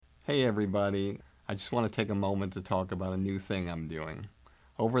Hey everybody, I just want to take a moment to talk about a new thing I'm doing.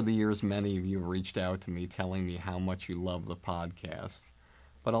 Over the years, many of you have reached out to me telling me how much you love the podcast,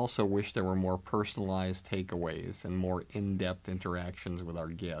 but also wish there were more personalized takeaways and more in-depth interactions with our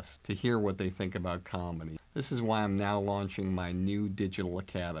guests to hear what they think about comedy. This is why I'm now launching my new digital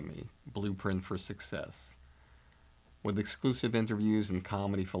academy, Blueprint for Success. With exclusive interviews and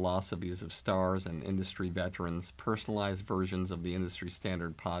comedy philosophies of stars and industry veterans, personalized versions of the industry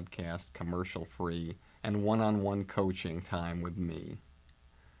standard podcast, commercial-free, and one-on-one coaching time with me.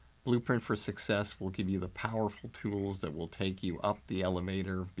 Blueprint for Success will give you the powerful tools that will take you up the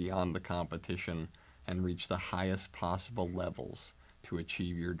elevator beyond the competition and reach the highest possible levels to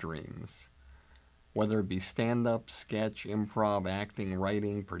achieve your dreams. Whether it be stand-up, sketch, improv, acting,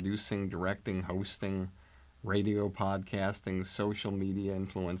 writing, producing, directing, hosting, radio podcasting, social media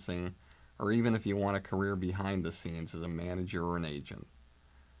influencing, or even if you want a career behind the scenes as a manager or an agent.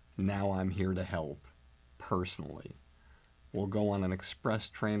 Now I'm here to help, personally. We'll go on an express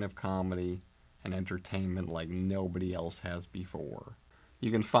train of comedy and entertainment like nobody else has before.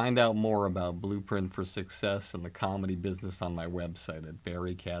 You can find out more about Blueprint for Success and the comedy business on my website at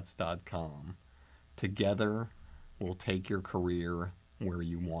barrykatz.com. Together, we'll take your career where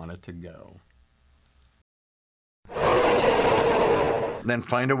you want it to go. Then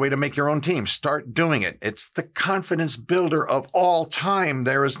find a way to make your own team. Start doing it. It's the confidence builder of all time.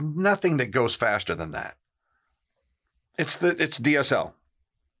 There is nothing that goes faster than that. It's DSL.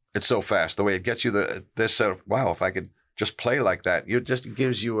 It's so fast. The way it gets you wow, if I could just play like that, it just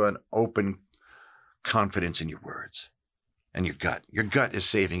gives you an open confidence in your words and your gut. Your gut is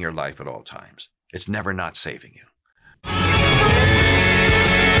saving your life at all times. It's never not saving you.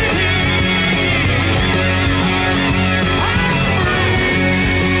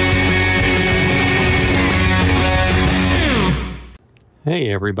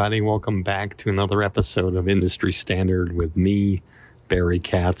 Hey everybody, welcome back to another episode of Industry Standard with me, Barry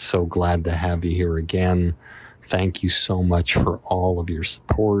Katz. So glad to have you here again. Thank you so much for all of your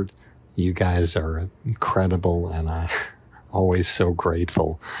support. You guys are incredible and I'm always so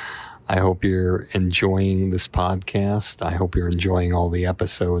grateful. I hope you're enjoying this podcast. I hope you're enjoying all the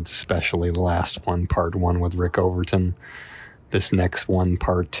episodes, especially the last one, part 1 with Rick Overton. This next one,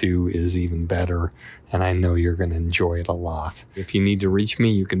 part 2, is even better, and I know you're going to enjoy it a lot. If you need to reach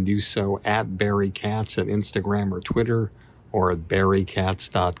me, you can do so at Barry Katz at Instagram or Twitter, or at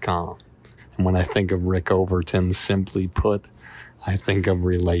barrykatz.com. And when I think of Rick Overton, simply put, I think of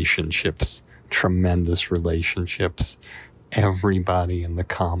relationships, tremendous relationships. Everybody in the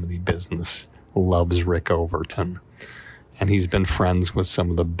comedy business loves Rick Overton, and he's been friends with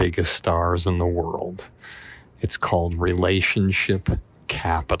some of the biggest stars in the world. It's called relationship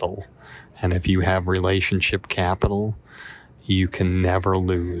capital. And if you have relationship capital, you can never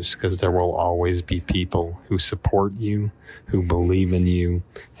lose because there will always be people who support you, who believe in you,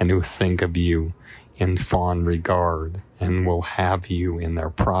 and who think of you in fond regard and will have you in their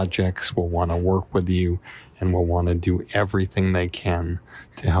projects, will want to work with you, and will want to do everything they can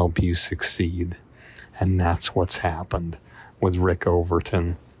to help you succeed. And that's what's happened with Rick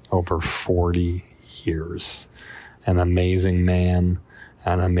Overton over 40 years. An amazing man,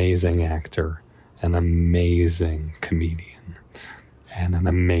 an amazing actor, an amazing comedian, and an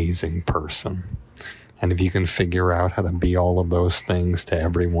amazing person. And if you can figure out how to be all of those things to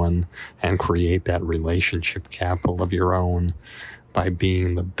everyone and create that relationship capital of your own by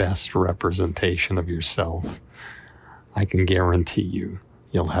being the best representation of yourself, I can guarantee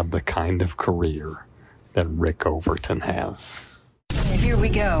you'll have the kind of career that Rick Overton has. Here we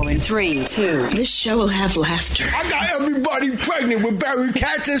go in 3, 2. This show will have laughter. I got everybody pregnant with Barry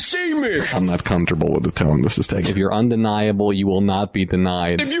Katz and semen. I'm not comfortable with the tone this is taking. If you're undeniable, you will not be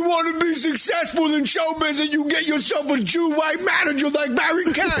denied. If you want to be successful in show business, you get yourself a Jew white manager like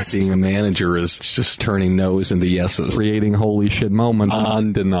Barry Katz. Being a manager is just turning no's into yeses. Creating holy shit moments.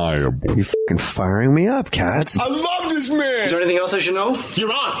 Undeniable. You fucking firing me up, Katz. I love this man. Is there anything else I should know?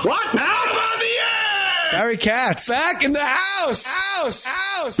 You're on. What? Now I'm on the air. Barry Katz. Back in the house.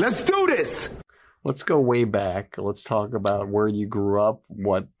 Let's do this. Let's go way back. Let's talk about where you grew up,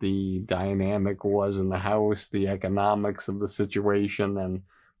 what the dynamic was in the house, the economics of the situation, and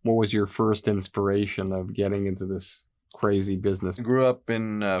what was your first inspiration of getting into this crazy business? I grew up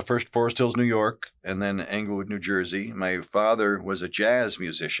in first Forest Hills, New York, and then Englewood, New Jersey. My father was a jazz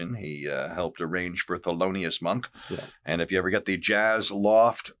musician. He helped arrange for Thelonious Monk. Yeah. And if you ever get the Jazz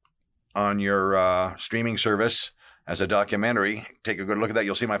Loft on your streaming service as a documentary, take a good look at that.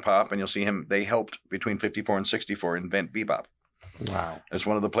 You'll see my pop, and you'll see him. They helped between 54 and 64 invent bebop. Wow. It's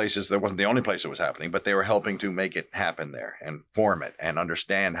one of the places, that wasn't the only place it was happening, but they were helping to make it happen there and form it and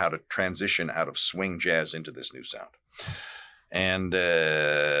understand how to transition out of swing jazz into this new sound. And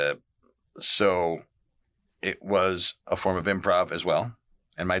so it was a form of improv as well.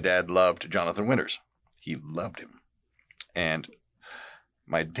 And my dad loved Jonathan Winters. He loved him. And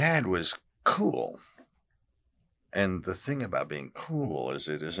my dad was cool. And the thing about being cool is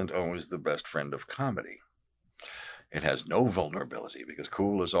it isn't always the best friend of comedy. It has no vulnerability because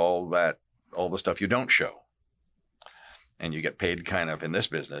cool is all the stuff you don't show. And you get paid kind of in this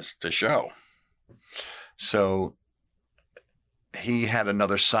business to show. So he had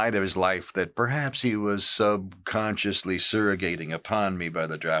another side of his life that perhaps he was subconsciously surrogating upon me by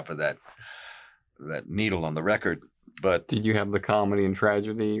the drop of that needle on the record. But Did you have the comedy and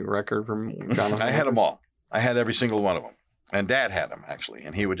tragedy record from Jonathan? I had them all. I had every single one of them. And Dad had them, actually.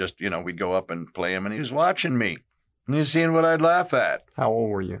 And he would just, we'd go up and play them, and he was watching me. And he's seeing what I'd laugh at. How old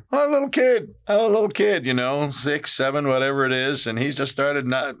were you? I'm a little kid, 6, 7, whatever it is. And he's just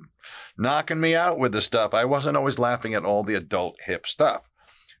started knocking me out with the stuff. I wasn't always laughing at all the adult hip stuff.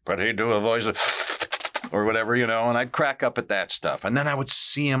 But he'd do a voice or whatever, and I'd crack up at that stuff. And then I would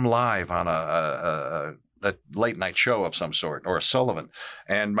see him live on a late night show of some sort, or a Sullivan.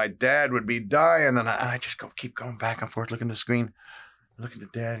 And my dad would be dying, and I just keep going back and forth, looking at the screen, looking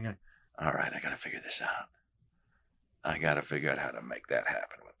at Dad, and going, all right, I got to figure this out. I got to figure out how to make that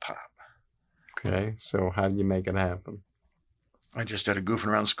happen with Pop. Okay, so how did you make it happen? I just started goofing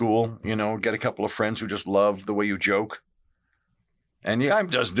around school, get a couple of friends who just love the way you joke. And I'm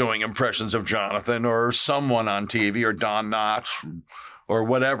just doing impressions of Jonathan or someone on TV or Don Knotts or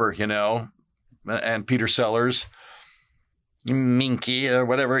whatever, and Peter Sellers, Minky or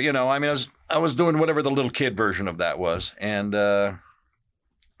whatever, I was doing whatever the little kid version of that was. And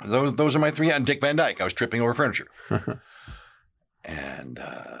those are my three. And Dick Van Dyke, I was tripping over furniture. And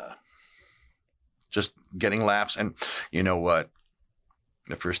just getting laughs. And you know what?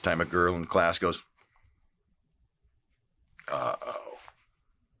 The first time a girl in class goes, uh-oh.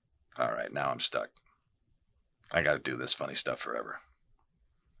 All right, now I'm stuck. I got to do this funny stuff forever.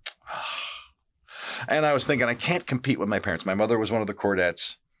 And I was thinking, I can't compete with my parents. My mother was one of the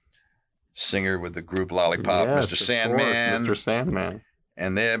Chordettes, singer with the group Lollipop, Yes, Mr. of Sandman. course, Mr. Sandman.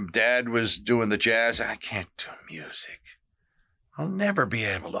 And then Dad was doing the jazz. I can't do music. I'll never be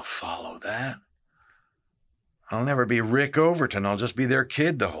able to follow that. I'll never be Rick Overton. I'll just be their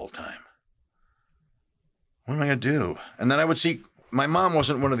kid the whole time. What am I going to do? And then I would see, my mom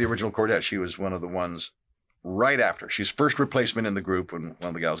wasn't one of the original Chordettes. She was one of the ones right after. She's first replacement in the group when one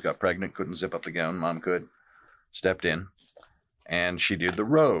of the gals got pregnant, couldn't zip up the gown. Mom could. Stepped in. And she did the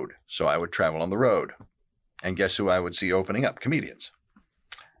road. So I would travel on the road. And guess who I would see opening up? Comedians.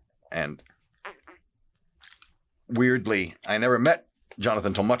 And weirdly, I never met Jonathan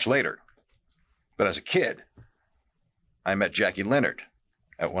until much later. But as a kid, I met Jackie Leonard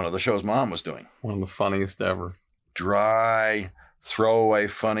at one of the shows Mom was doing. One of the funniest ever. Dry, throwaway,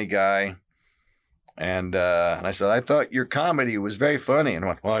 funny guy. And I said, I thought your comedy was very funny. And I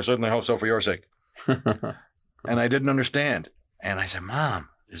went, well, I certainly hope so for your sake. And I didn't understand. And I said, Mom,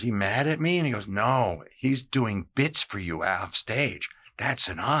 is he mad at me? And he goes, no, he's doing bits for you off stage. That's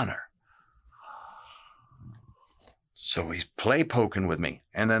an honor. So he's play poking with me.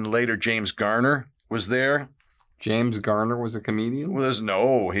 And then later, James Garner was there. James Garner was a comedian?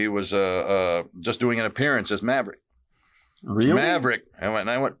 Well, he was just doing an appearance as Maverick. Really? Maverick. I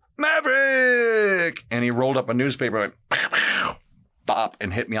went, Maverick! And he rolled up a newspaper and went, pow, pow, bop,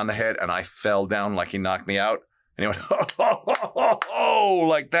 and hit me on the head. And I fell down like he knocked me out. And he went, ho, ho, ho, ho, ho,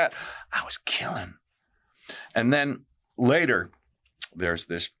 like that. I was killing. And then later, there's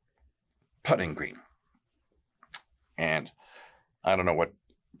this putting green. And I don't know what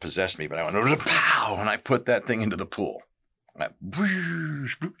possessed me, but I went, pow, and I put that thing into the pool.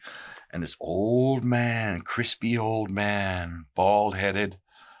 And this old man, crispy old man, bald-headed,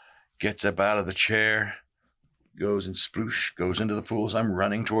 gets up out of the chair, goes and sploosh, goes into the pool. So I'm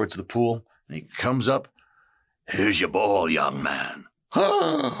running towards the pool, and he comes up. Here's your ball, young man.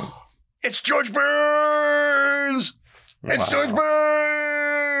 It's George Burns! It's George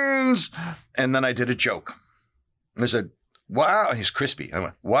Burns! And then I did a joke. And I said, wow, he's crispy. I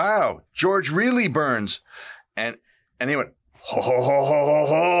went, wow, George really burns. And he went, ho, ho, ho, ho, ho,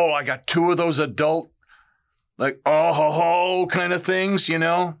 ho. I got two of those adult, like, oh, ho, ho kind of things,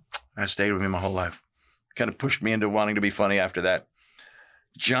 That stayed with me my whole life. Kind of pushed me into wanting to be funny after that.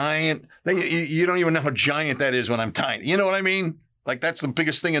 Giant. You don't even know how giant that is when I'm tiny. You know what I mean? Like, that's the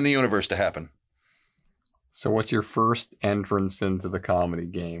biggest thing in the universe to happen. So what's your first entrance into the comedy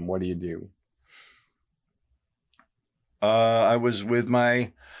game? What do you do? I was with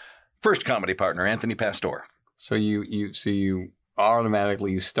my first comedy partner, Anthony Pastor. So you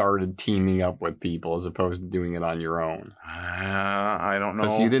automatically started teaming up with people as opposed to doing it on your own. I don't know.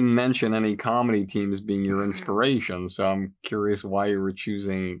 Because you didn't mention any comedy teams being your inspiration, so I'm curious why you were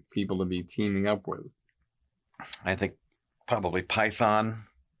choosing people to be teaming up with. I think probably Python.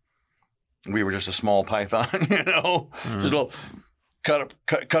 We were just a small python, Just a little cut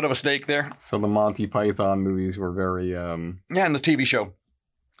of a steak there. So the Monty Python movies were very... Yeah, and the TV show.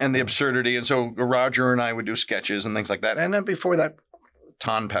 And the absurdity. And so Roger and I would do sketches and things like that. And then before that,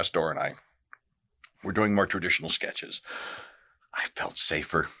 Ton Pastor and I were doing more traditional sketches. I felt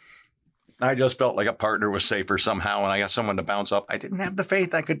safer. I just felt like a partner was safer somehow, and I got someone to bounce up. I didn't have the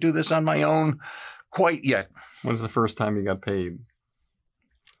faith I could do this on my own quite yet. When's the first time you got paid?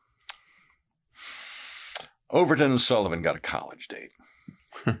 Overton and Sullivan got a college date.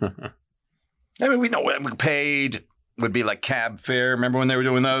 I mean, we know what we paid would be like cab fare. Remember when they were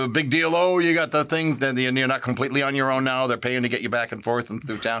doing the big deal? Oh, you got the thing, and you're not completely on your own now. They're paying to get you back and forth and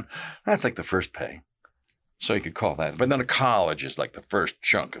through town. That's like the first pay. So you could call that. But then a college is like the first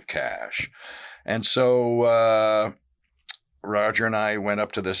chunk of cash. And so Roger and I went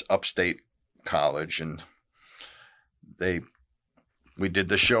up to this upstate college, and we did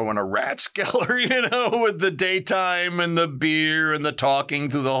the show in a rathskeller, with the daytime and the beer and the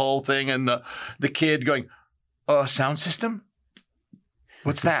talking through the whole thing, and the kid going, sound system?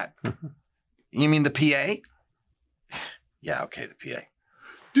 What's that? You mean the PA? Yeah, okay, the PA.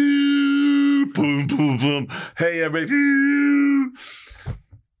 Boom, boom, boom. Hey, everybody.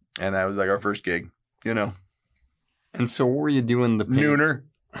 And that was like our first gig, And so what were you doing to pay? Nooner.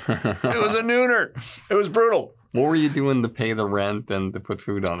 It was a nooner. It was brutal. What were you doing to pay the rent and to put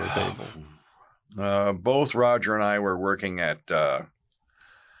food on the table? Both Roger and I were working at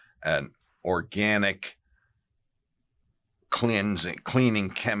an organic industrial cleaning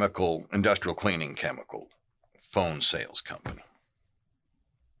chemical phone sales company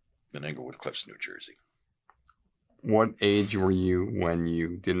in Englewood Cliffs, New Jersey. What age were you when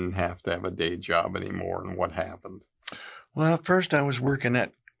you didn't have to have a day job anymore, and what happened? Well, at first I was working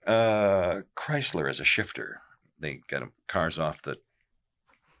at Chrysler as a shifter. They got cars off the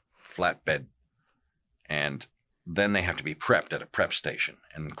flatbed, and then they have to be prepped at a prep station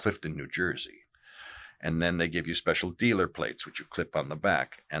in Clifton, New Jersey. And then they give you special dealer plates, which you clip on the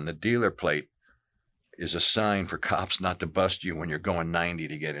back. And the dealer plate is a sign for cops not to bust you when you're going 90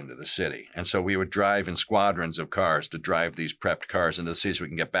 to get into the city. And so we would drive in squadrons of cars to drive these prepped cars into the city so we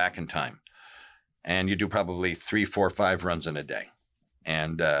can get back in time. And you do probably 3, 4, 5 runs in a day.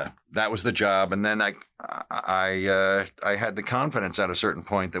 And that was the job. And then I had the confidence at a certain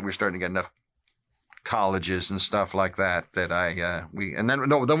point that we were starting to get enough colleges and stuff like that then we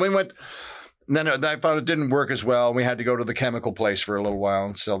went. Then I thought it didn't work as well. We had to go to the chemical place for a little while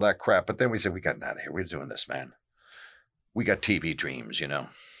and sell that crap. But then we said, we got out of here. We're doing this, man. We got TV dreams, And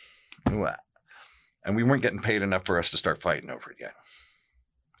we weren't getting paid enough for us to start fighting over it yet.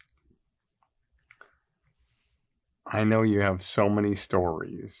 I know you have so many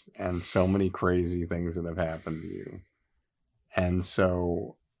stories and so many crazy things that have happened to you. And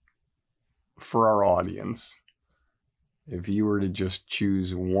so for our audience, if you were to just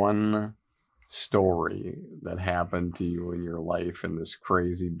choose one story that happened to you in your life in this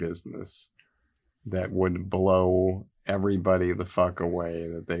crazy business that would blow everybody the fuck away,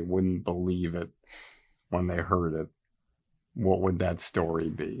 that they wouldn't believe it when they heard it, what would that story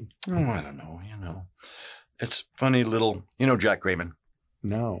be? Oh, I don't know. It's funny little, Jack Grayman?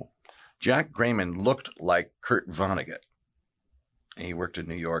 No. Jack Grayman looked like Kurt Vonnegut. He worked in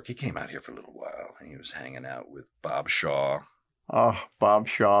New York. He came out here for a little while. He was hanging out with Bob Shaw. Oh, Bob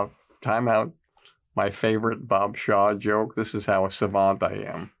Shaw. Time out. My favorite Bob Shaw joke. This is how a savant I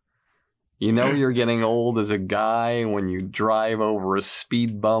am. You're getting old as a guy when you drive over a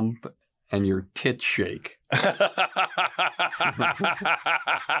speed bump and your tits shake.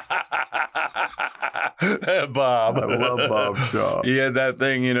 Bob. I love Bob Shaw. He had that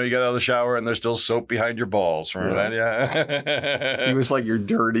thing, you got out of the shower and there's still soap behind your balls. Remember that? Yeah. He was like your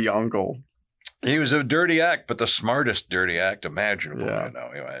dirty uncle. He was a dirty act, but the smartest dirty act imaginable. Yeah.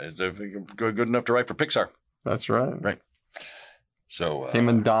 Good enough to write for Pixar. That's right. Right. So him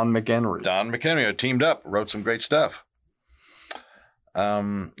and Don McHenry. Don McHenry teamed up, wrote some great stuff.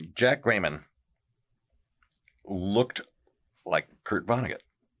 Jack Grayman looked like Kurt Vonnegut.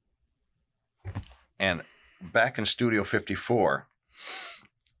 And back in Studio 54,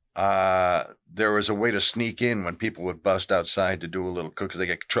 there was a way to sneak in when people would bust outside to do a little cook, because they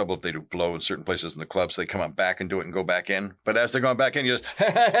get trouble if they do blow in certain places in the clubs. So they come up back and do it and go back in. But as they're going back in, you just,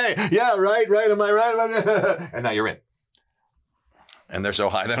 hey, yeah, right, am I right? And now you're in. And they're so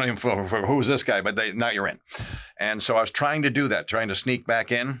high, they don't even feel, who's this guy? But now you're in. And so I was trying to do that, trying to sneak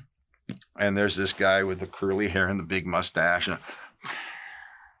back in. And there's this guy with the curly hair and the big mustache. And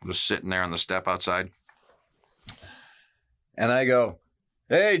just sitting there on the step outside. And I go,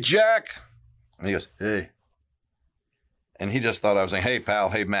 hey, Jack. And he goes, hey. And he just thought I was saying, hey, pal,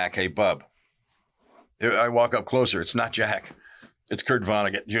 hey, Mac, hey, bub. I walk up closer. It's not Jack. It's Kurt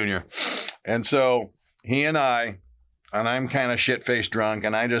Vonnegut Jr. And so he and I'm kind of shit-faced drunk,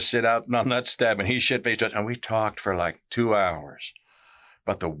 and I just sit out on that step, and he's shit-faced drunk. And we talked for like 2 hours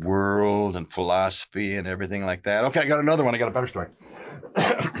about the world and philosophy and everything like that. Okay, I got another one. I got a better story.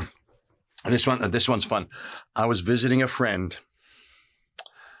 This one's fun. I was visiting a friend.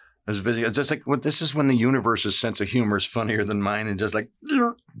 It's just like, this is when the universe's sense of humor is funnier than mine, and just like,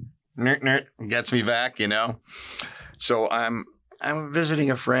 gets me back, you know? So I'm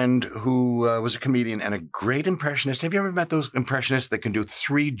visiting a friend who was a comedian and a great impressionist. Have you ever met those impressionists that can do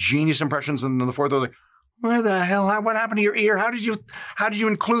 3 genius impressions and then the fourth, they're like, where the hell, what happened to your ear? How did you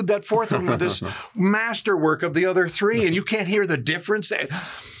include that fourth one with this masterwork of the other 3? And you can't hear the difference?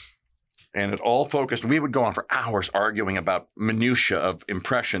 And it all focused. We would go on for hours arguing about minutia of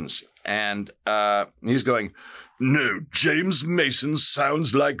impressions. And he's going, no, James Mason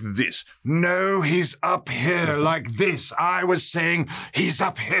sounds like this. No, he's up here like this. I was saying he's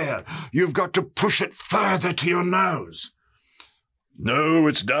up here. You've got to push it further to your nose. No,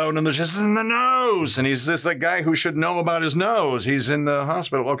 it's down in the nose. And he's this guy who should know about his nose. He's in the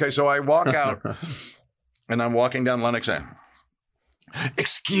hospital. Okay, so I walk out and I'm walking down Lenox Ave.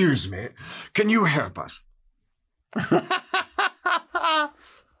 Excuse me, can you help us?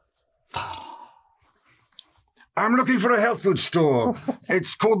 I'm looking for a health food store.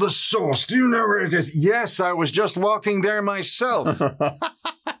 It's called The Source. Do you know where it is? Yes, I was just walking there myself.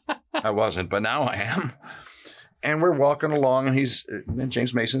 I wasn't, but now I am. And we're walking along, and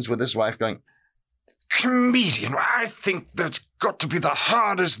James Mason's with his wife going, comedian, I think that's got to be the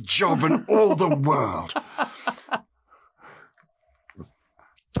hardest job in all the world.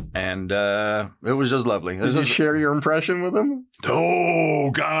 And it was just lovely. Did you share your impression with him?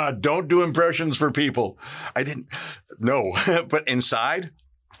 Oh, God, don't do impressions for people. I didn't. No, but inside,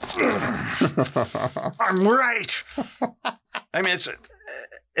 I'm right. I mean,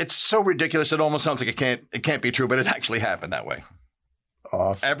 it's so ridiculous. It almost sounds like it can't be true, but it actually happened that way.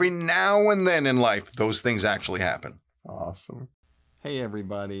 Awesome. Every now and then in life, those things actually happen. Awesome. Hey,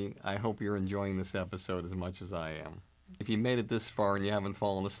 everybody. I hope you're enjoying this episode as much as I am. If you made it this far and you haven't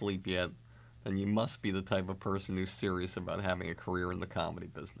fallen asleep yet, then you must be the type of person who's serious about having a career in the comedy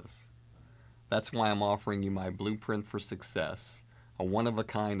business. That's why I'm offering you my Blueprint for Success, a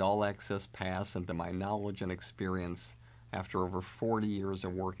one-of-a-kind all-access pass into my knowledge and experience after over 40 years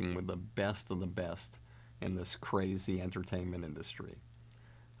of working with the best of the best in this crazy entertainment industry.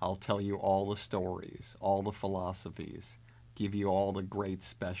 I'll tell you all the stories, all the philosophies, give you all the great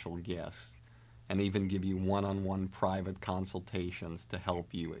special guests, and even give you one-on-one private consultations to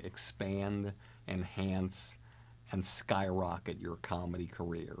help you expand, enhance, and skyrocket your comedy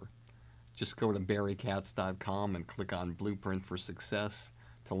career. Just go to barrykatz.com and click on Blueprint for Success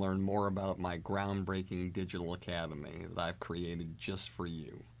to learn more about my groundbreaking digital academy that I've created just for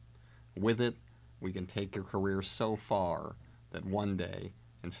you. With it, we can take your career so far that one day,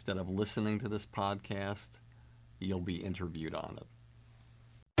 instead of listening to this podcast, you'll be interviewed on it.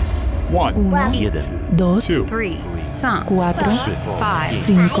 1, 2, 3, 4, 5,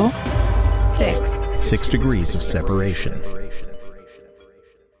 6. 6 degrees of separation.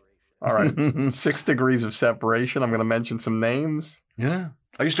 All right. 6 degrees of separation. I'm going to mention some names. Yeah.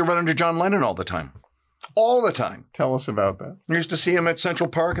 I used to run into John Lennon all the time. All the time. Tell us about that. I used to see him at Central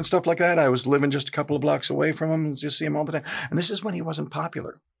Park and stuff like that. I was living just a couple of blocks away from him and just see him all the time. And this is when he wasn't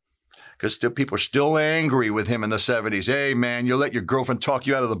popular. Because people are still angry with him in the 70s. Hey, man, you let your girlfriend talk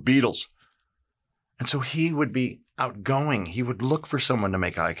you out of the Beatles. And so he would be outgoing. He would look for someone to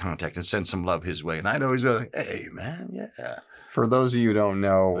make eye contact and send some love his way. And I'd always go like, hey, man, yeah. For those of you who don't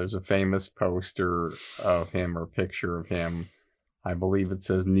know, there's a famous poster of him or picture of him. I believe it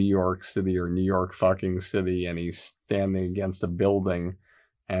says New York City or New York fucking City, and he's standing against a building,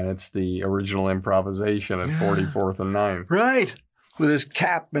 and it's the original improvisation at 44th and 9th. Right. With his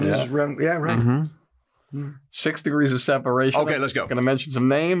cap and his... Yeah, right. Mm-hmm. 6 degrees of separation. Okay, let's go. I'm going to mention some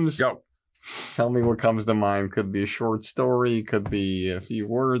names. Go. Tell me what comes to mind. Could be a short story, could be a few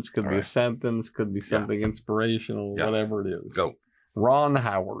words, could be a sentence, could be something inspirational, whatever it is. Go. Ron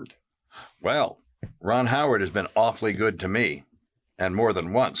Howard. Well, Ron Howard has been awfully good to me, and more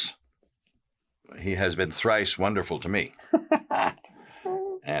than once. He has been thrice wonderful to me.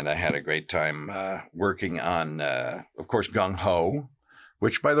 And I had a great time working on, of course, Gung Ho,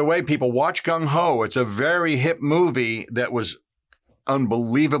 which, by the way, people, watch Gung Ho. It's a very hip movie that was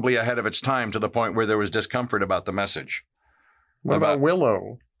unbelievably ahead of its time to the point where there was discomfort about the message. What about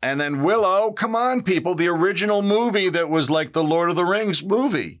Willow? And then Willow, come on, people, the original movie that was like the Lord of the Rings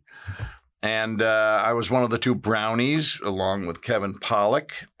movie. And I was one of the two brownies along with Kevin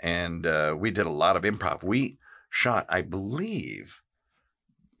Pollak, and we did a lot of improv. We shot, I believe,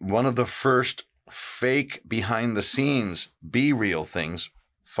 one of the first fake behind-the-scenes be-real things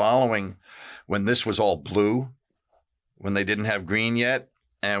following when this was all blue, when they didn't have green yet,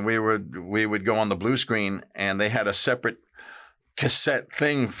 and we would go on the blue screen, and they had a separate cassette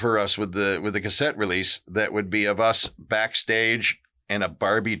thing for us with the cassette release that would be of us backstage in a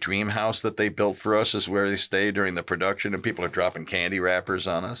Barbie dream house that they built for us, is where they stayed during the production, and people are dropping candy wrappers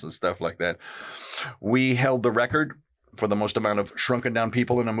on us and stuff like that. We held the record for the most amount of shrunken down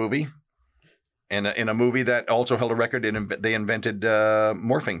people in a movie. And in a movie that also held a record, they invented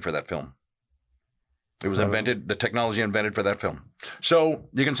morphing for that film. It was invented, the technology invented for that film. So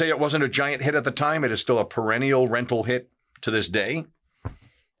you can say it wasn't a giant hit at the time. It is still a perennial rental hit to this day.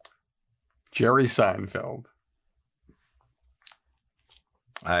 Jerry Seinfeld.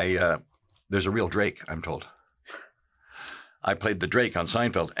 There's a real Drake, I'm told. I played the Drake on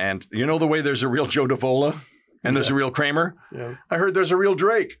Seinfeld. And you know the way there's a real Joe Davola and there's a real Kramer? Yeah. I heard there's a real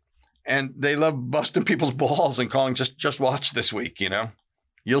Drake. And they love busting people's balls and calling, just watch this week, you know?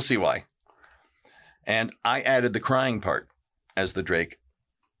 You'll see why. And I added the crying part as the Drake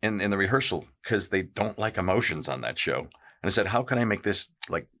in the rehearsal because they don't like emotions on that show. And I said, how can I make this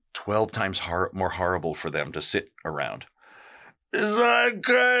like 12 times more horrible for them to sit around? It's like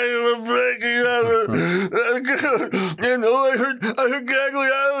crying, we're breaking up. And I heard Gaggly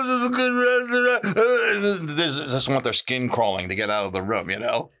Islands is a good restaurant. They just want their skin crawling to get out of the room, you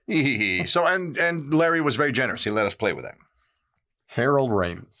know? So, and Larry was very generous. He let us play with that. Harold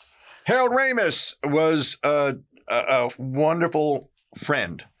Ramis. Harold Ramis was a wonderful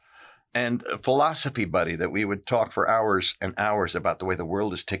friend and a philosophy buddy that we would talk for hours and hours about the way the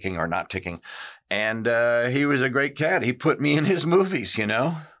world is ticking or not ticking. And he was a great cat. He put me in his movies, you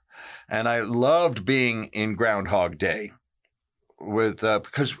know, and I loved being in Groundhog Day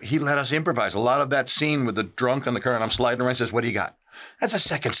because he let us improvise. A lot of that scene with the drunk on the car and I'm sliding around, says, what do you got? That's a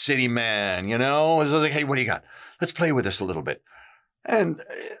Second City man, you know? It's like, hey, what do you got? Let's play with this a little bit. And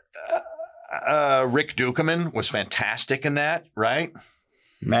Rick Dukeman was fantastic in that, right?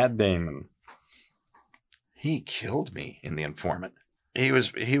 Matt Damon. He killed me in The Informant. He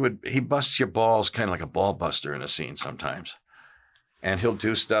busts your balls kind of like a ball buster in a scene sometimes. And he'll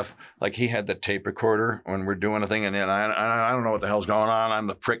do stuff like he had the tape recorder when we're doing a thing, and I don't know what the hell's going on. I'm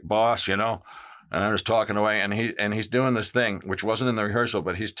the prick boss, you know, and I'm just talking away, and he's doing this thing which wasn't in the rehearsal,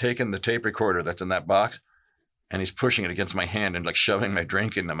 but he's taking the tape recorder that's in that box, and he's pushing it against my hand and like shoving my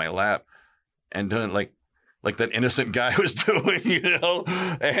drink into my lap, and doing like that innocent guy was doing, you know,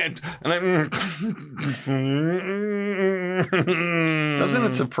 and I'm. Doesn't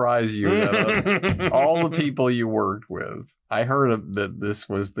it surprise you that all the people you worked with, I heard that this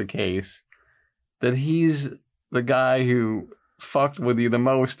was the case, that he's the guy who fucked with you the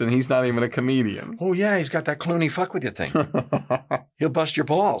most, and he's not even a comedian. Oh yeah, he's got that Clooney fuck with you thing. He'll bust your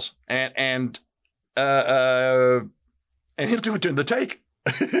balls, and he'll do it during the take.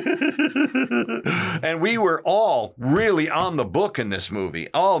 And we were all really on the book in this movie.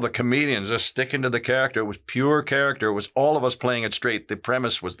 All the comedians just sticking to the character. It was pure character. It was all of us playing it straight. The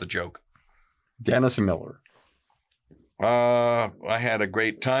premise was the joke. Dennis Miller. I had a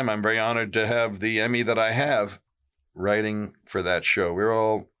great time. I'm very honored to have the Emmy that I have writing for that show.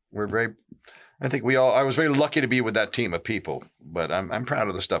 I was very lucky to be with that team of people, but I'm proud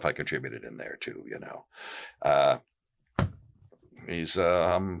of the stuff I contributed in there too, you know. He's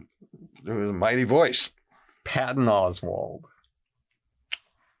a mighty voice. Patton Oswalt.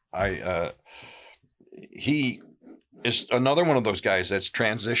 He is another one of those guys that's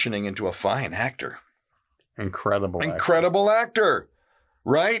transitioning into a fine actor. Incredible actor.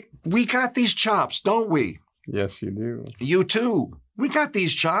 Right? We got these chops, don't we? Yes, you do. You too. We got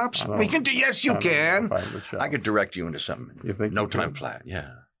these chops. We can do. Yes, you can. I could direct you into something. You think? No Time Flat. Yeah.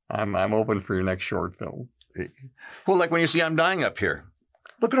 I'm open for your next short film. Well, like when you see I'm Dying Up Here.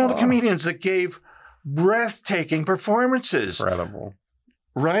 Look at all the comedians that gave breathtaking performances. Incredible.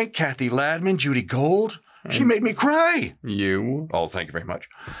 Right? Kathy Ladman, Judy Gold. She made me cry. You? Oh, thank you very much.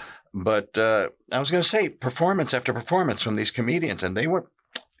 But I was going to say performance after performance from these comedians, and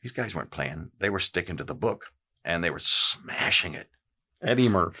these guys weren't playing. They were sticking to the book, and they were smashing it. Eddie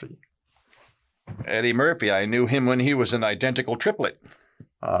Murphy. I knew him when he was an identical triplet.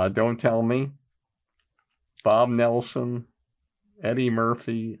 Don't tell me. Bob Nelson Eddie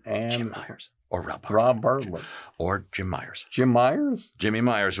Murphy, and Jim Myers. Or Rob Bartlett. Or Jim Myers. Jim Myers? Jimmy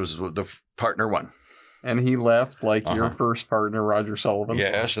Myers was the partner one. And he left like your first partner, Roger Sullivan.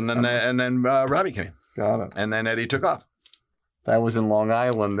 Yes, and then Robbie came in. Got it. And then Eddie took off. That was in Long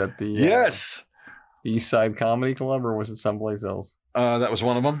Island at the East Side Comedy Club, or was it someplace else? That was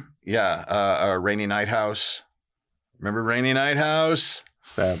one of them. Yeah, Rainy Night House. Remember Rainy Night House?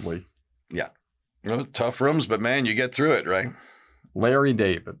 Sadly. Yeah. Well, tough rooms, but man, you get through it, right? Larry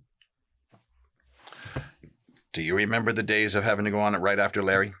David. Do you remember the days of having to go on it right after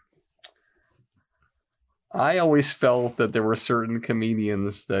Larry? I always felt that there were certain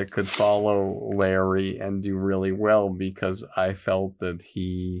comedians that could follow Larry and do really well because I felt that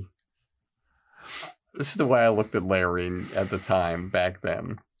this is the way I looked at Larry at the time back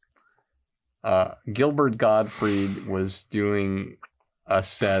then. Gilbert Gottfried was doing a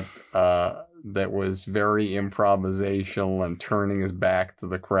set that was very improvisational and turning his back to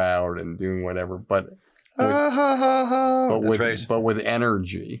the crowd and doing whatever, but with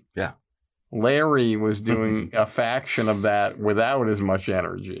energy. Yeah. Larry was doing a faction of that without as much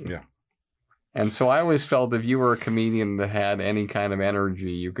energy. Yeah. And so I always felt if you were a comedian that had any kind of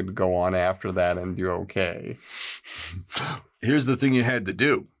energy, you could go on after that and do okay. Here's the thing you had to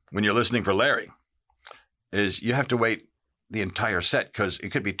do when you're listening for Larry is you have to wait the entire set because it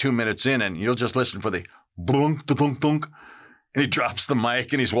could be 2 minutes in and you'll just listen for the blunk, dunk, dunk, and he drops the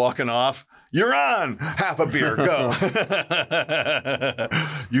mic and he's walking off. You're on. Half a beer. Go.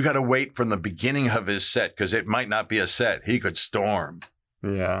 You got to wait from the beginning of his set because it might not be a set. He could storm.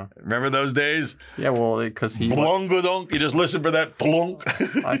 Yeah. Remember those days? Yeah, well, because he... Blongodonk. You just listen for that blonk.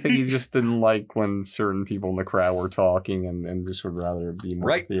 I think he just didn't like when certain people in the crowd were talking and just would rather be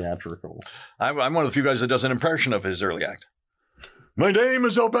more theatrical. I'm one of the few guys that does an impression of his early act. My name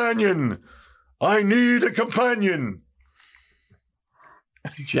is O'Banion. I need a companion.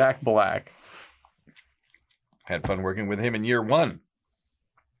 Jack Black. Had fun working with him in year one.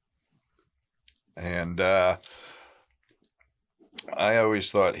 And I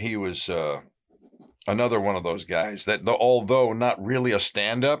always thought he was another one of those guys that, although not really a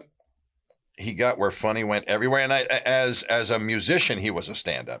stand-up, he got where funny went everywhere. And as a musician, he was a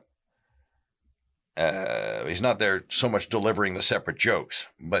stand-up. He's not there so much delivering the separate jokes,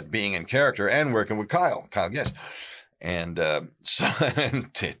 but being in character and working with Kyle, yes. And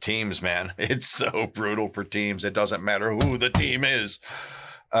teams, man, it's so brutal for teams. It doesn't matter who the team is,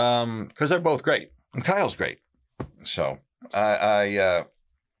 because they're both great. And Kyle's great. So and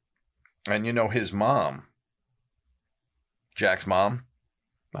you know his mom, Jack's mom.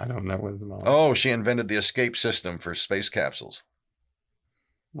 I don't know his mom. Oh, she invented the escape system for space capsules.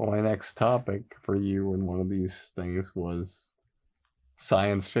 Well, my next topic for you in one of these things was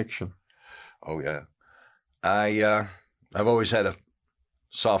science fiction. Oh yeah. I've always had a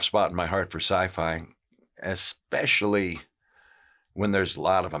soft spot in my heart for sci-fi, especially when there's a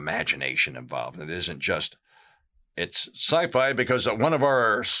lot of imagination involved. It isn't just, it's sci-fi because one of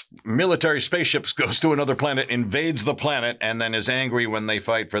our military spaceships goes to another planet, invades the planet, and then is angry when they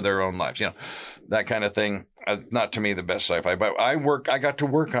fight for their own lives. You know, that kind of thing. Not to me the best sci-fi, but I got to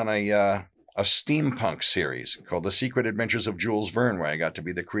work on a steampunk series called The Secret Adventures of Jules Verne, where I got to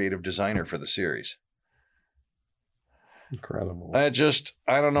be the creative designer for the series. Incredible. I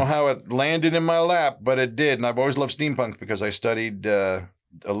don't know how it landed in my lap, but it did. And I've always loved steampunk because I studied a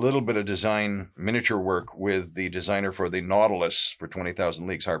little bit of design miniature work with the designer for the Nautilus for 20,000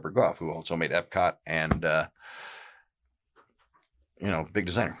 Leagues, Harper Goff, who also made Epcot and, big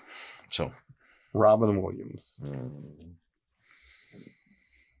designer. So, Robin Williams.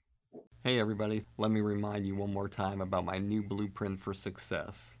 Hey everybody, let me remind you one more time about my new Blueprint for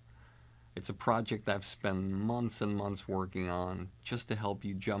Success. It's a project I've spent months and months working on just to help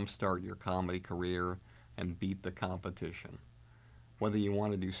you jumpstart your comedy career and beat the competition. Whether you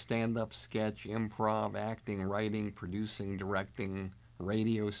want to do stand-up, sketch, improv, acting, writing, producing, directing,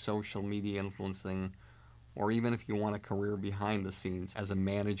 radio, social media influencing, or even if you want a career behind the scenes as a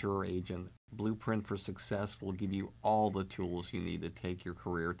manager or agent, Blueprint for Success will give you all the tools you need to take your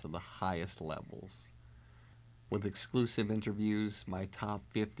career to the highest levels. With exclusive interviews, my top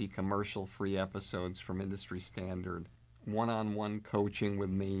 50 commercial-free episodes from industry standard, one-on-one coaching with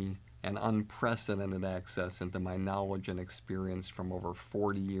me, and unprecedented access into my knowledge and experience from over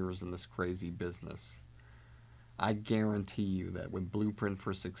 40 years in this crazy business. I guarantee you that with Blueprint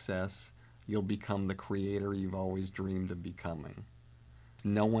for Success, you'll become the creator you've always dreamed of becoming.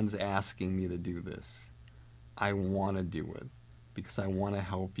 No one's asking me to do this. I want to do it because I want to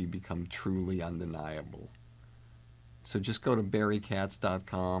help you become truly undeniable. So just go to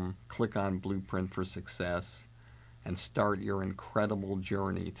barrykatz.com, click on Blueprint for Success, and start your incredible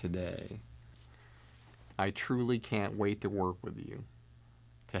journey today. I truly can't wait to work with you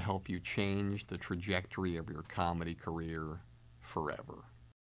to help you change the trajectory of your comedy career forever.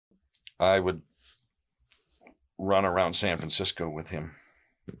 I would run around San Francisco with him,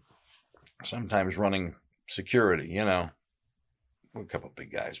 sometimes running security, you know. We're a couple of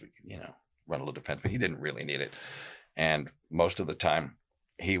big guys, we could, you know, run a little defense, but he didn't really need it. And most of the time,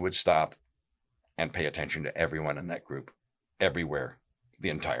 he would stop and pay attention to everyone in that group, everywhere, the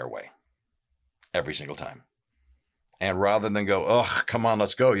entire way, every single time. And rather than go, oh, come on,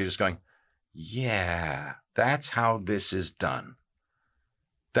 let's go, you're just going, yeah, that's how this is done.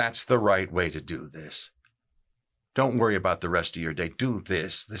 That's the right way to do this. Don't worry about the rest of your day. Do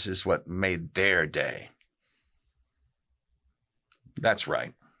this. This is what made their day. That's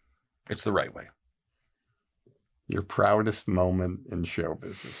right. It's the right way. Your proudest moment in show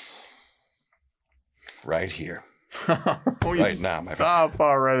business. Right here. Right now, my friend. Stop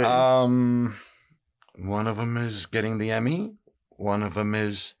already. One of them is getting the Emmy. One of them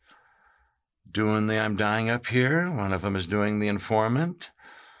is doing the I'm Dying Up Here. One of them is doing The Informant.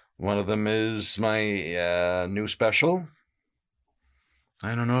 One of them is my new special.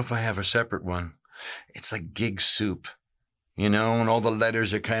 I don't know if I have a separate one. It's like gig soup, you know, and all the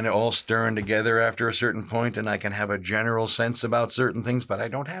letters are kind of all stirring together after a certain point, and I can have a general sense about certain things, but I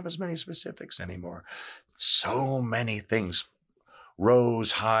don't have as many specifics anymore. So many things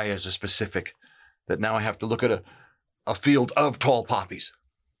rose high as a specific that now I have to look at a field of tall poppies.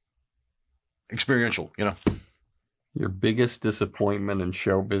 Experiential, you know. Your biggest disappointment in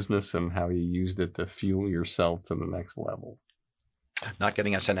show business and how you used it to fuel yourself to the next level. Not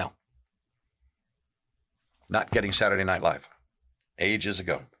getting SNL. Not getting Saturday Night Live. Ages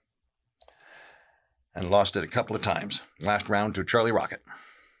ago. And lost it a couple of times. Last round to Charlie Rocket.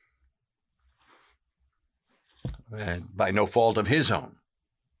 And by no fault of his own.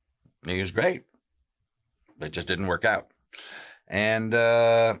 He was great. It just didn't work out. And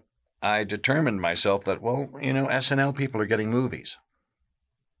I determined myself that, well, you know, SNL people are getting movies.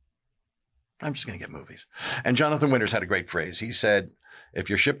 I'm just going to get movies. And Jonathan Winters had a great phrase. He said, if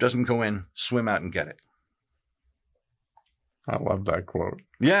your ship doesn't go in, swim out and get it. I love that quote.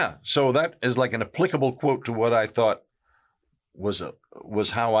 Yeah. So that is like an applicable quote to what I thought was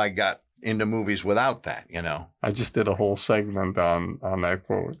how I got into movies without that, you know. I just did a whole segment on that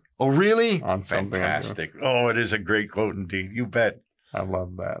quote. Oh, really? On something. Fantastic. Oh, it is a great quote indeed. You bet. I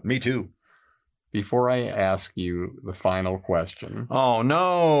love that. Me too. Before I ask you the final question. Oh,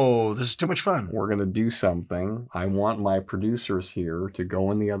 no. This is too much fun. We're going to do something. I want my producers here to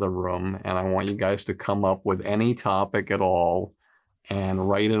go in the other room, and I want you guys to come up with any topic at all and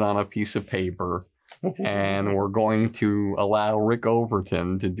write it on a piece of paper. And we're going to allow Rick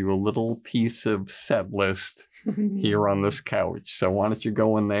Overton to do a little piece of set list here on this couch. So why don't you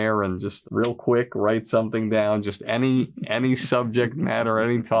go in there and just real quick write something down, just any subject matter,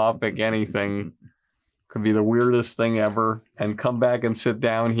 any topic, anything. Could be the weirdest thing ever, and come back and sit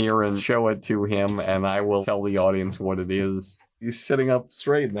down here and show it to him, and I will tell the audience what it is. He's sitting up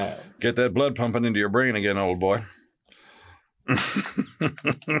straight now. Get that blood pumping into your brain again, old boy.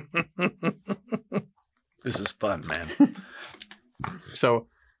 This is fun, man. So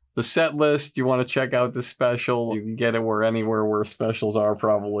the set list, you want to check out the special. You can get it anywhere where specials are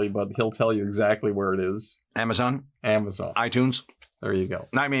probably, but he'll tell you exactly where it is. Amazon, iTunes. There you go.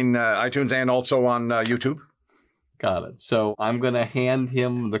 I mean, iTunes and also on YouTube. Got it. So I'm going to hand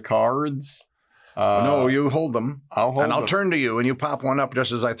him the cards. No, you hold them. I'll hold and I'll them. turn to you, and you pop one up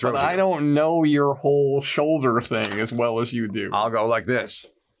just as I throw it. But I don't know your whole shoulder thing as well as you do. I'll go like this.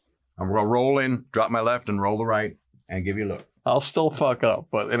 I'm going to roll in, drop my left, and roll the right, and give you a look. I'll still fuck up,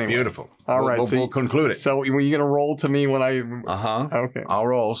 but anyway. Beautiful. All right. We'll conclude it. So you're going to roll to me when I... Uh-huh. Okay. I'll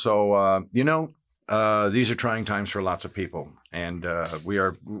roll. So, these are trying times for lots of people. And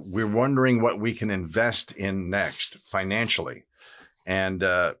we're wondering what we can invest in next financially. And,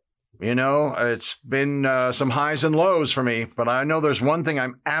 it's been some highs and lows for me, but I know there's one thing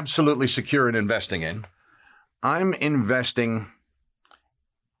I'm absolutely secure in investing in. I'm investing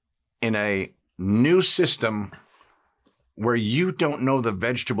in a new system where you don't know the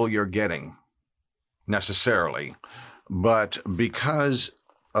vegetable you're getting necessarily, but because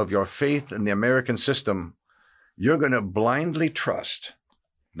of your faith in the American system, you're going to blindly trust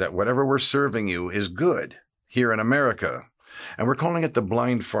that whatever we're serving you is good here in America. And we're calling it the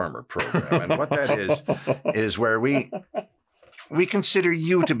Blind Farmer Program. And what that is where we consider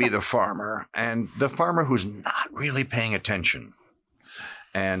you to be the farmer and the farmer who's not really paying attention.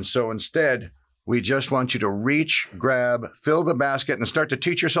 And so instead, We just want you to reach, grab, fill the basket, and start to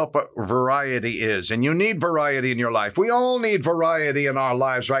teach yourself what variety is. And you need variety in your life. We all need variety in our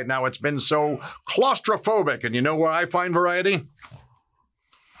lives right now. It's been so claustrophobic. And you know where I find variety?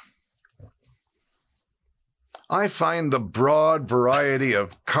 I find the broad variety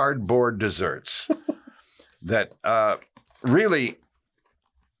of cardboard desserts that really,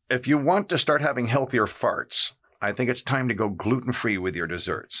 if you want to start having healthier farts, I think it's time to go gluten-free with your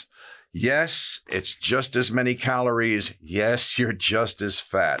desserts. Yes, it's just as many calories. Yes, you're just as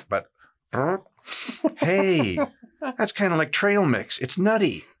fat. But hey, that's kind of like trail mix. It's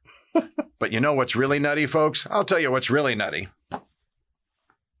nutty. But you know what's really nutty, folks? I'll tell you what's really nutty.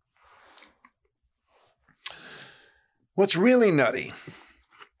 What's really nutty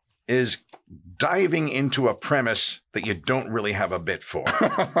is diving into a premise that you don't really have a bit for.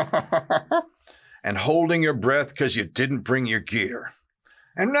 And holding your breath because you didn't bring your gear.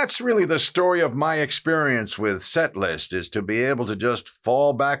 And that's really the story of my experience with Setlist, is to be able to just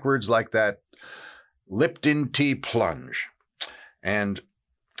fall backwards like that Lipton tea plunge. And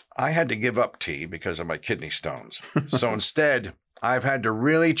I had to give up tea because of my kidney stones. So instead, I've had to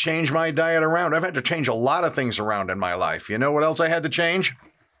really change my diet around. I've had to change a lot of things around in my life. You know what else I had to change?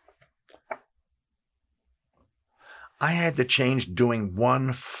 I had to change doing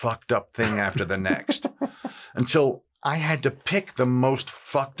one fucked up thing after the next until I had to pick the most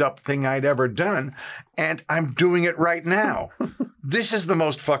fucked up thing I'd ever done, and I'm doing it right now. This is the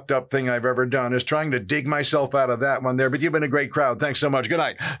most fucked up thing I've ever done, is trying to dig myself out of that one there. But you've been a great crowd. Thanks so much. Good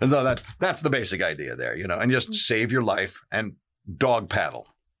night. And so that's the basic idea there, you know, and just save your life and dog paddle.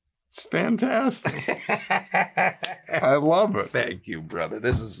 It's fantastic. I love it. Thank you, brother.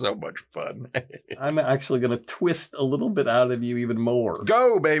 This is so much fun. I'm actually going to twist a little bit out of you even more.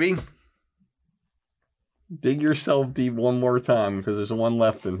 Go, baby. Dig yourself deep one more time, because there's one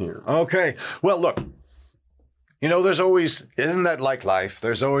left in here. Okay. Well, look, you know, there's always, isn't that like life?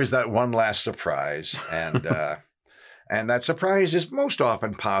 There's always that one last surprise. And, and that surprise is most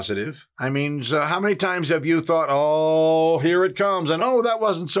often positive. I mean, so how many times have you thought, oh, here it comes, and oh, that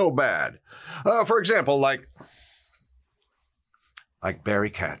wasn't so bad? For example, like Barry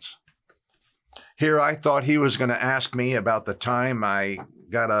Katz. Here I thought he was going to ask me about the time I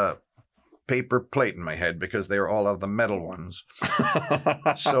got a paper plate in my head, because they were all of the metal ones,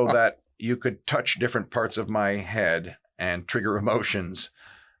 so that you could touch different parts of my head and trigger emotions.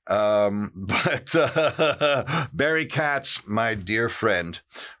 But Barry Katz, my dear friend,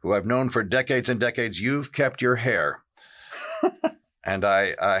 who I've known for decades and decades, you've kept your hair, and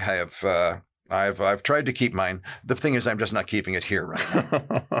I've tried to keep mine. The thing is, I'm just not keeping it here right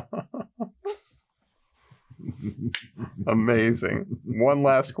now. Amazing. One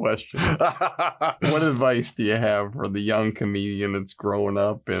last question. What advice do you have for the young comedian that's growing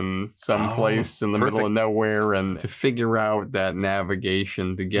up in some place in the middle of nowhere, and to figure out that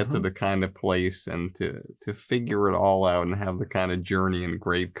navigation to get to the kind of place, and to figure it all out and have the kind of journey and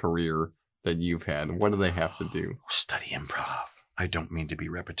great career that you've had? What do they have to do? Study improv. I don't mean to be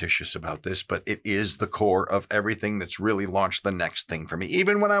repetitious about this, but it is the core of everything that's really launched the next thing for me.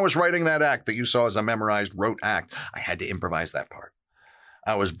 Even when I was writing that act that you saw as a memorized, rote act, I had to improvise that part.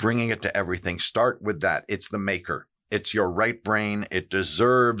 I was bringing it to everything. Start with that. It's the maker. It's your right brain. It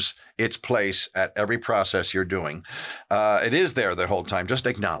deserves its place at every process you're doing. It is there the whole time. Just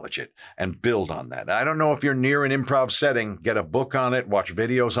acknowledge it and build on that. I don't know if you're near an improv setting. Get a book on it. Watch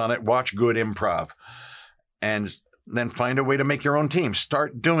videos on it. Watch good improv. And then find a way to make your own team.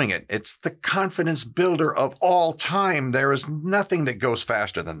 Start doing it. It's the confidence builder of all time. There is nothing that goes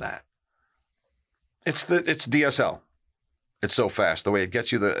faster than that. It's DSL. It's so fast. The way it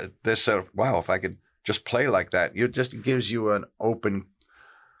gets you this wow, if I could just play like that, it just gives you an open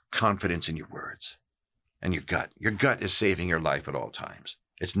confidence in your words and your gut. Your gut is saving your life at all times.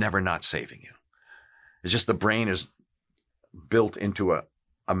 It's never not saving you. It's just the brain is built into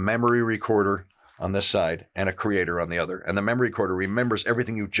a memory recorder on this side and a creator on the other. And the memory recorder remembers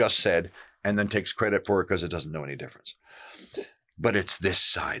everything you just said and then takes credit for it because it doesn't know any difference. But it's this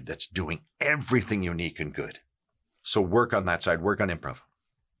side that's doing everything unique and good. So work on that side. Work on improv.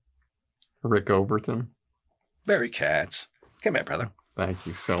 Rick Overton. Barry Katz. Come here, brother. Thank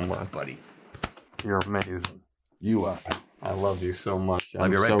you so much, buddy. You're amazing. You are. I love you so much. Love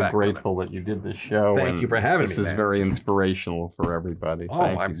I'm you right so back, grateful that you did this show. Thank you for having me. This is man. very inspirational for everybody.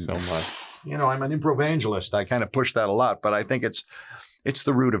 Thank you so much. You know, I'm an improvangelist. I kind of push that a lot, but I think it's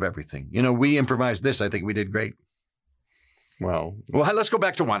the root of everything. You know, we improvised this. I think we did great. Well, let's go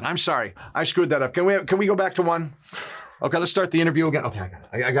back to one. I'm sorry. I screwed that up. Can we go back to one? Okay, let's start the interview again. Okay,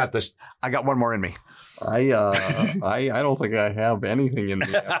 I got this. I got one more in me. I don't think I have anything in me.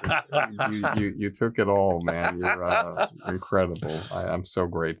 You took it all, man. You're incredible. I'm so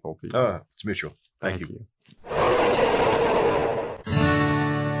grateful to you. It's mutual. Thank you.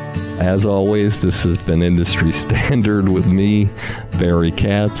 As always, this has been Industry Standard with me, Barry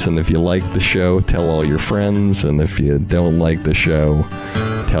Katz. And if you like the show, tell all your friends. And if you don't like the show,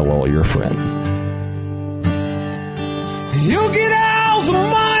 tell all your friends. You get all the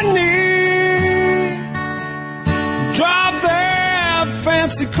money, drive that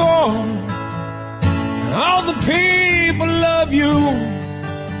fancy car. All the people love you,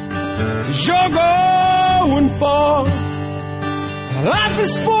 'cause you're going far. Life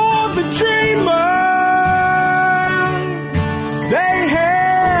is for the dreamers, they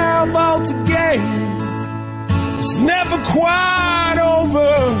have all to gain. It's never quite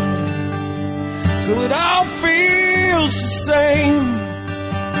over till it all feels the same.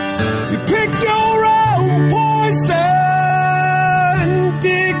 You pick your own poison,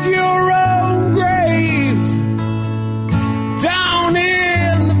 dig your own grave down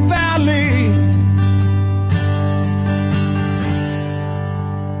in the valley.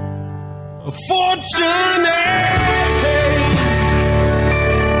 A fortunate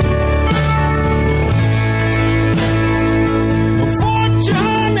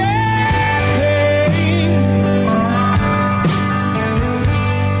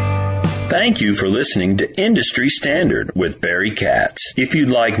Thank you for listening to Industry Standard with Barry Katz. If you'd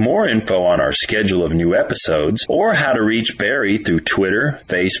like more info on our schedule of new episodes or how to reach Barry through Twitter,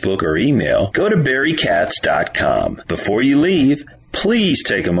 Facebook, or email, go to barrykatz.com. Before you leave, please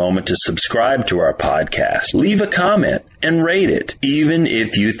take a moment to subscribe to our podcast, leave a comment, and rate it, even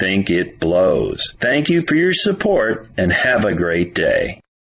if you think it blows. Thank you for your support, and have a great day.